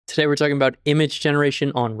Today we're talking about image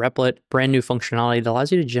generation on Replit, brand new functionality that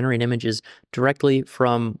allows you to generate images directly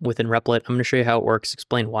from within Replit. I'm going to show you how it works,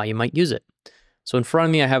 explain why you might use it. So in front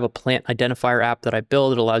of me, I have a plant identifier app that I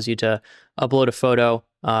built. It allows you to upload a photo.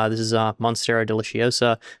 This is Monstera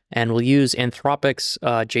deliciosa, and we'll use Anthropic's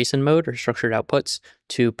JSON mode or structured outputs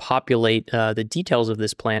to populate the details of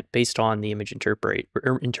this plant based on the image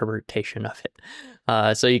interpretation of it.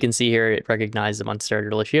 So you can see here, it recognizes the Monstera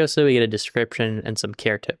deliciosa. We get a description and some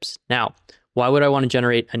care tips. Now, why would I want to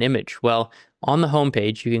generate an image? Well, on the home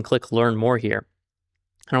page, you can click Learn More here.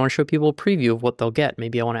 And I want to show people a preview of what they'll get.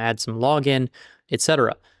 Maybe I want to add some login,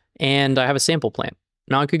 etc. And I have a sample plant.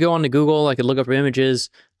 Now I could go on to Google, I could look up images,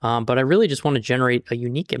 but I really just want to generate a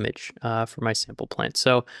unique image for my sample plant.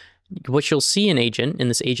 So what you'll see in Agent, in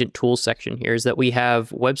this Agent Tools section here, is that we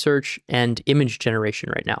have web search and image generation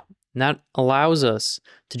right now. And that allows us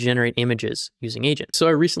to generate images using Agent. So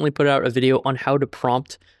I recently put out a video on how to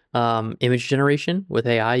prompt image generation with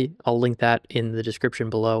AI. I'll link that in the description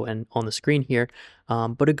below and on the screen here.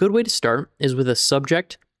 But a good way to start is with a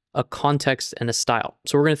subject, a context, and a style.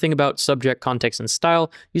 So we're going to think about subject, context, and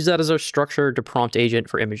style, use that as our structure to prompt Agent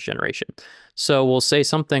for image generation. So we'll say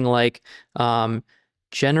something like,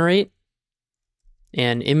 generate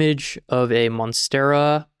an image of a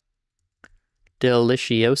Monstera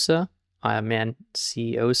deliciosa,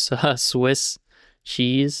 Swiss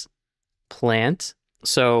cheese plant.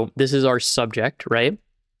 So this is our subject, right?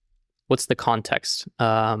 What's the context?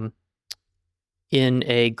 In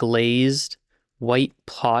a glazed white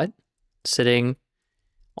pot sitting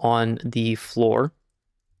on the floor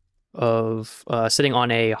of, sitting on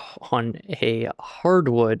a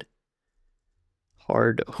hardwood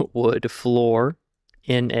floor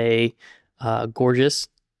in a gorgeous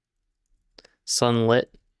sunlit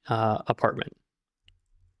apartment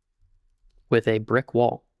with a brick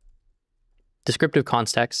wall. Descriptive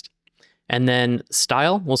context, and then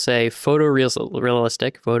style, we'll say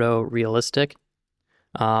photorealistic,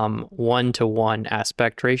 1:1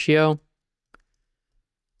 aspect ratio,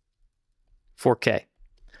 4K.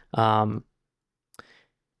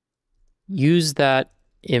 Use that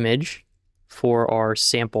image for our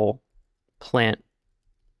sample plant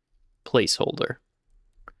placeholder.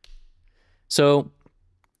 So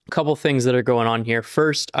a couple things that are going on here.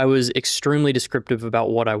 First, I was extremely descriptive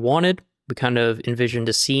about what I wanted. We kind of envisioned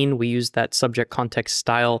a scene. We used that subject, context,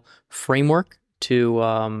 style framework to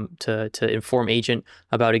inform Agent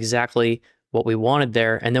about exactly what we wanted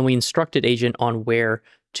there. And then we instructed Agent on where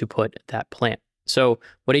to put that plant. So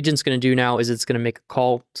what Agent's going to do now is it's going to make a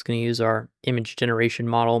call. It's going to use our image generation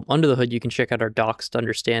model. Under the hood, you can check out our docs to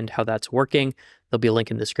understand how that's working. There'll be a link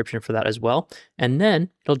in the description for that as well. And then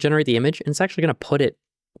it'll generate the image, and it's actually going to put it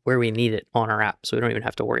where we need it on our app. So we don't even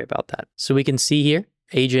have to worry about that. So we can see here,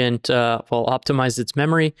 Agent optimized its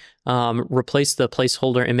memory, replaced the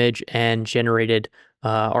placeholder image, and generated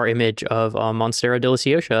our image of Monstera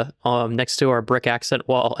deliciosa next to our brick accent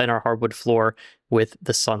wall and our hardwood floor with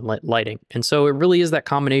the sunlit lighting. And so it really is that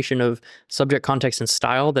combination of subject, context, and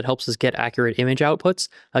style that helps us get accurate image outputs.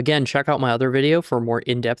 Again, check out my other video for a more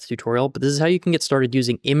in-depth tutorial, but this is how you can get started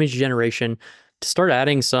using image generation to start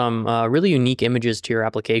adding some really unique images to your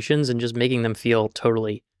applications and just making them feel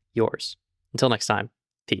totally yours. Until next time,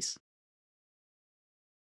 peace.